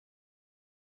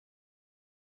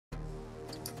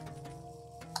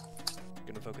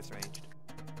gonna focus ranged.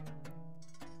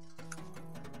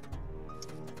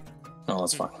 No,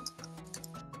 that's fine.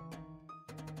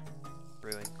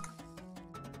 Brewing.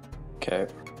 Okay.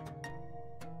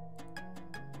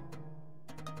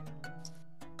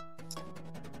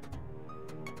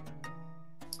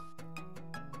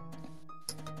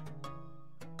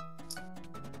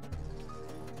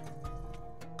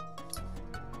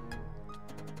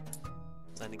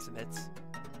 Landing some hits.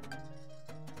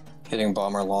 Hitting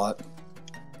bomber lot.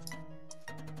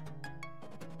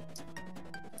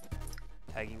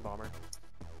 Tagging bomber.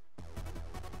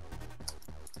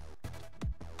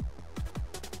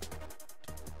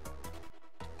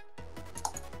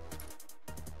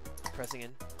 Pressing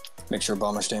in. Make sure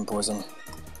bomber stay in poison.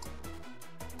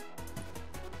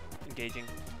 Engaging.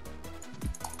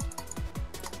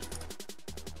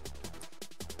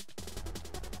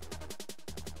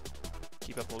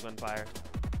 Keep up full gunfire.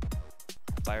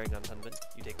 Firing on Tunvan.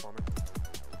 You take bomber.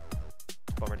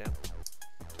 Bomber down.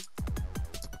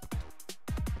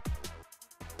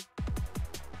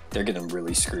 They're getting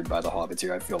really screwed by the hobbits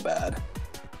here. I feel bad.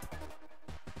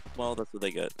 Well, that's what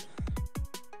they get.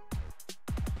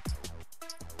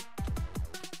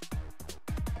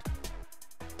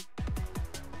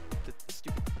 The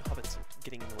stupid hobbits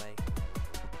getting in the way.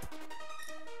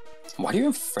 Why do you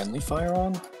have friendly fire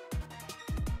on?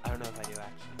 I don't know if I do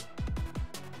actually.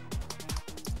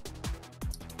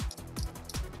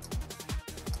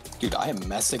 Dude, I am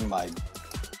messing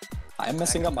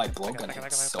up my blow gun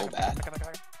so bad.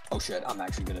 Oh shit, I'm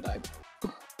actually gonna die.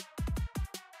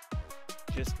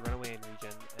 Just run away and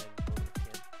regen and hold it if you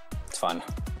can. It's fine.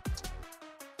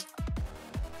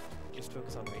 Just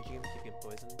focus on raging him, keep him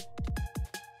poisoned.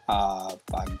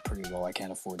 I'm pretty low. I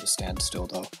can't afford to stand still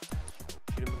though.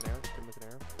 Shoot him with an arrow, shoot him with an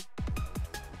arrow.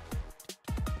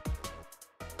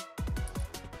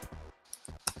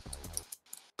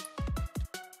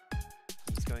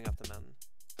 He's going up the mountain.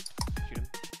 Shoot him.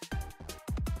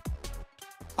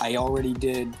 I already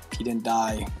did. He didn't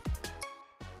die.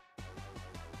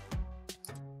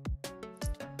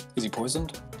 Is he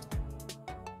poisoned?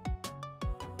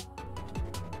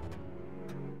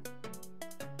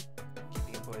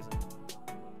 Keeping him poisoned.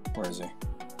 Where is he?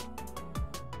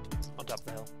 On top of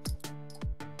the hill.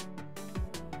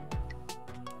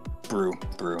 Brew,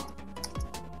 brew.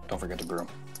 Don't forget to brew.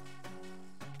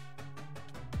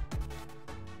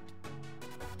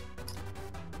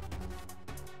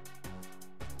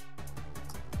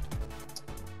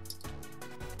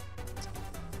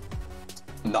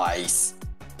 Nice.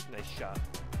 Nice shot.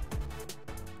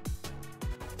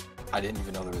 I didn't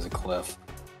even know there was a cliff.